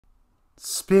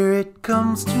Spirit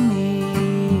comes to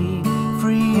me,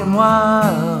 free and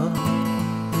wild,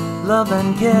 love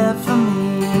and care for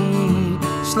me,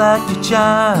 just like a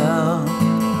child.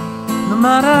 No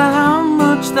matter how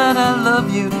much that I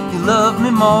love you, you love me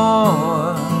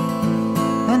more.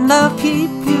 And I'll keep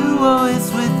you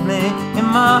always with me in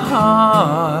my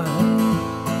heart.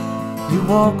 You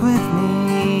walk with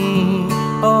me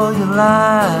all your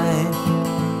life.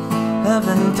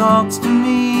 Heaven talks to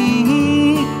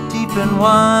me deep and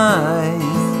wise.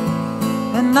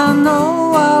 And I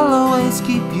know I'll always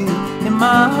keep you in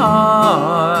my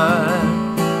heart,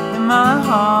 in my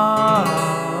heart.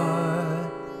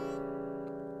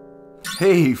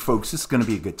 Hey folks, this is going to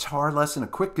be a guitar lesson, a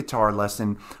quick guitar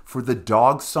lesson for the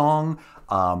Dog Song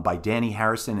by Dhani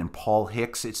Harrison and Paul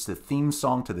Hicks. It's the theme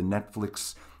song to the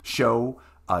Netflix show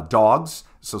Dogs.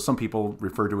 So some people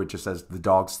refer to it just as the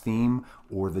Dogs theme,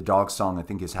 or the Dog Song, I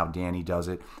think is how Dhani does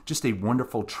it. Just a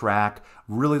wonderful track.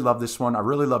 Really love this one. I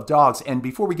really love dogs. And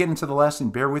before we get into the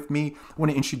lesson, bear with me. I want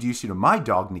to introduce you to my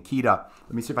dog, Nikita.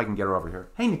 Let me see if I can get her over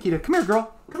here. Hey, Nikita, come here,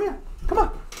 girl. Come here. Come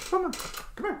on. Come on.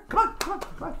 Come here. Come on. Come on.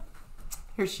 Come on.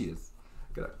 Here she is.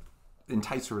 Gotta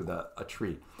entice her with a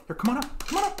treat. Here, come on up.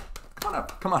 Come on up. Come on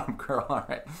up. Come on, girl. All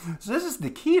right. So this is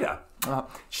Nikita.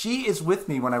 She is with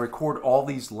me when I record all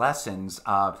these lessons.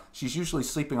 She's usually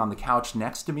sleeping on the couch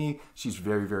next to me. She's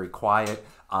very, very quiet.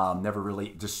 Never really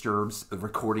disturbs the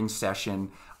recording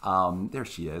session. There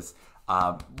she is.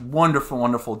 Wonderful,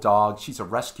 wonderful dog. She's a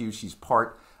rescue. She's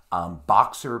part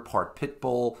boxer, part pit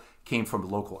bull. Came from a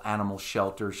local animal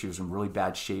shelter. She was in really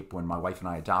bad shape when my wife and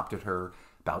I adopted her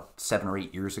about 7 or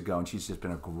 8 years ago, and she's just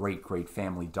been a great, great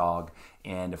family dog.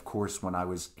 And of course, when I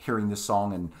was hearing this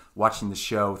song and watching the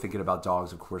show, thinking about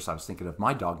dogs, of course, I was thinking of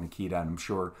my dog, Nikita, and I'm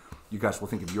sure you guys will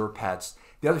think of your pets.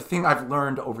 The other thing I've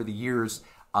learned over the years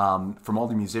from all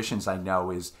the musicians I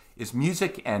know is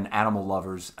music and animal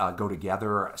lovers go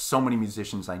together. So many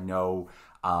musicians I know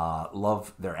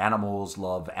love their animals,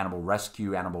 love animal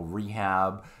rescue, animal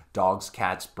rehab, dogs,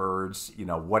 cats, birds, you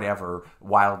know, whatever,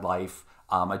 wildlife.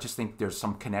 I just think there's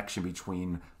some connection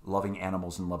between loving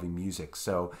animals and loving music.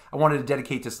 So I wanted to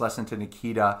dedicate this lesson to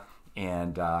Nikita.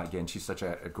 And again, she's such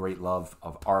a great love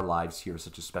of our lives here,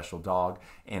 such a special dog.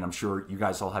 And I'm sure you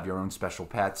guys all have your own special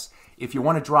pets. If you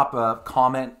want to drop a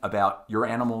comment about your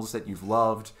animals that you've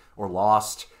loved or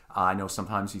lost, I know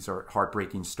sometimes these are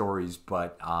heartbreaking stories,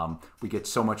 but we get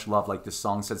so much love, like this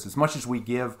song says. As much as we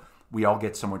give, we all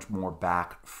get so much more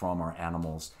back from our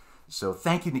animals. So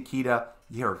thank you, Nikita.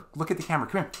 Here, look at the camera.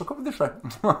 Come here. Look over this way.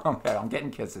 Okay, I'm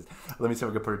getting kisses. Let me see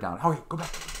if I can put her down. Oh, wait, go back.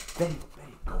 Betty,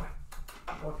 go back.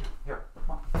 Go here.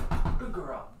 Come on. Good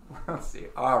girl. Let's see.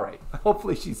 All right.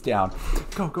 Hopefully she's down.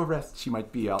 Go rest. She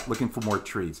might be looking for more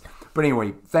treats. But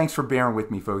anyway, thanks for bearing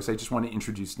with me, folks. I just want to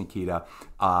introduce Nikita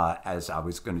as I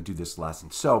was going to do this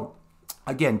lesson. So,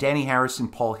 again, Dhani Harrison,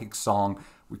 Paul Hicks song.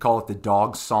 We call it the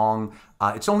Dog Song.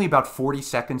 It's only about 40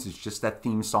 seconds. It's just that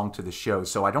theme song to the show.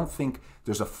 So I don't think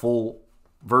there's a full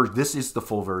version. This is the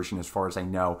full version as far as I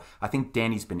know. I think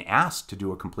Dhani's been asked to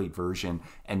do a complete version,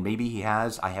 and maybe he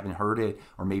has. I haven't heard it,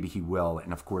 or maybe he will.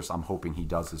 And of course, I'm hoping he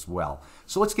does as well.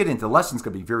 So let's get into the lesson's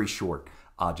going to be very short,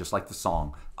 just like the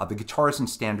song. The guitar is in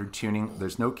standard tuning.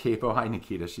 There's no capo. Hi,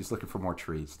 Nikita. She's looking for more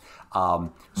trees.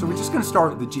 So we're just going to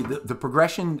start with the G. The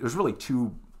progression, there's really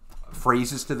two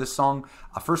phrases to this song.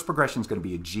 First progression is going to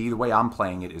be a G. The way I'm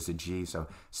playing it is a G. So,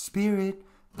 Spirit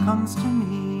comes to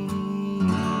me.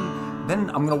 Then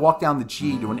I'm going to walk down the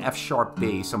G to an F sharp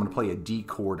bass. I'm going to play a D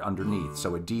chord underneath.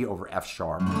 So a D over F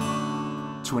sharp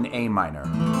to an A minor.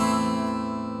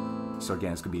 So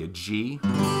again, it's going to be a G,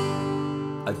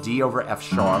 a D over F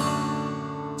sharp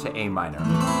to A minor.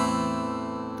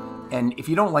 And if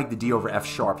you don't like the D over F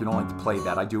sharp, you don't like to play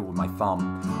that, I do it with my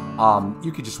thumb,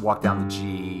 you could just walk down the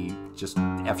G, just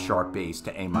F sharp bass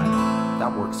to A minor.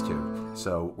 That works too.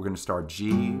 So we're going to start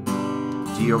G,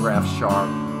 D over F sharp,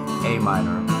 A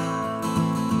minor,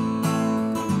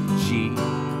 G,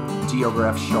 D over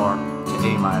F sharp to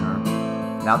A minor.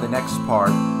 Now the next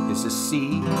part is a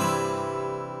C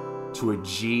to a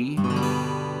G,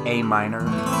 A minor,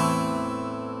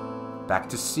 back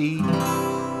to C,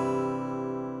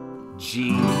 G,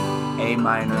 A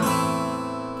minor,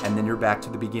 and then you're back to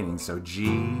the beginning. So G,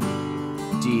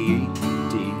 D,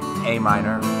 D, A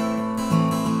minor,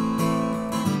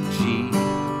 G,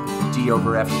 D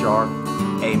over F sharp,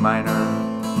 A minor.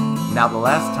 Now the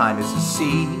last time is a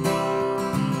C,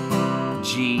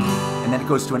 G, and then it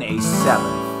goes to an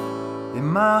A7. In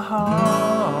my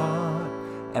heart.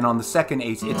 And on the second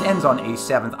A, it ends on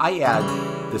A7. I add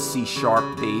the C sharp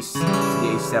bass to the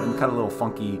A7, kind of a little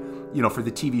funky, you know, for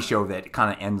the TV show that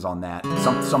kind of ends on that,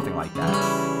 something like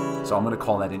that. So I'm going to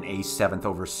call that an A7th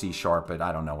over C sharp, but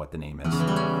I don't know what the name is.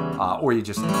 Or you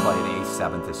just play an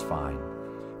A7th is fine.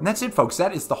 And that's it, folks.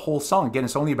 That is the whole song. Again,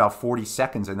 it's only about 40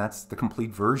 seconds, and that's the complete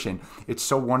version. It's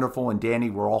so wonderful. And Danny,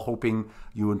 we're all hoping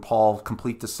you and Paul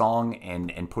complete the song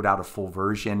and put out a full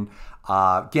version.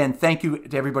 Again, thank you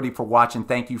to everybody for watching.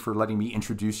 Thank you for letting me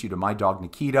introduce you to my dog,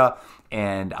 Nikita.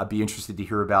 And I'd be interested to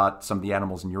hear about some of the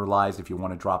animals in your lives if you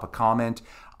want to drop a comment.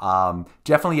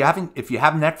 Definitely, if you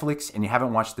have Netflix and you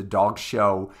haven't watched The Dog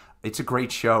Show, it's a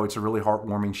great show. It's a really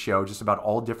heartwarming show, just about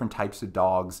all different types of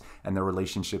dogs and their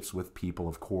relationships with people,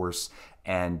 of course.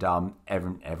 And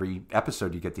every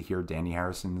episode, you get to hear Dhani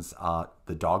Harrison's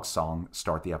The Dog Song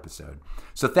start the episode.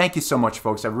 So thank you so much,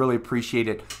 folks. I really appreciate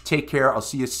it. Take care. I'll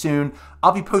see you soon.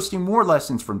 I'll be posting more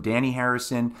lessons from Dhani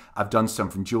Harrison. I've done some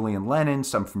from Julian Lennon,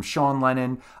 some from Sean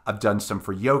Lennon. I've done some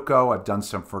for Yoko. I've done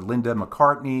some for Linda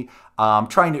McCartney. I'm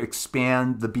trying to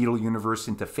expand the Beatle universe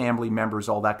into family members,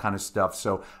 all that kind of stuff.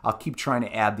 So I'll keep trying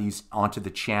to add these onto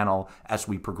the channel as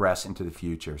we progress into the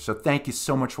future. So thank you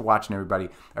so much for watching, everybody.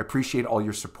 I appreciate all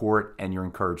your support and your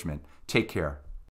encouragement. Take care.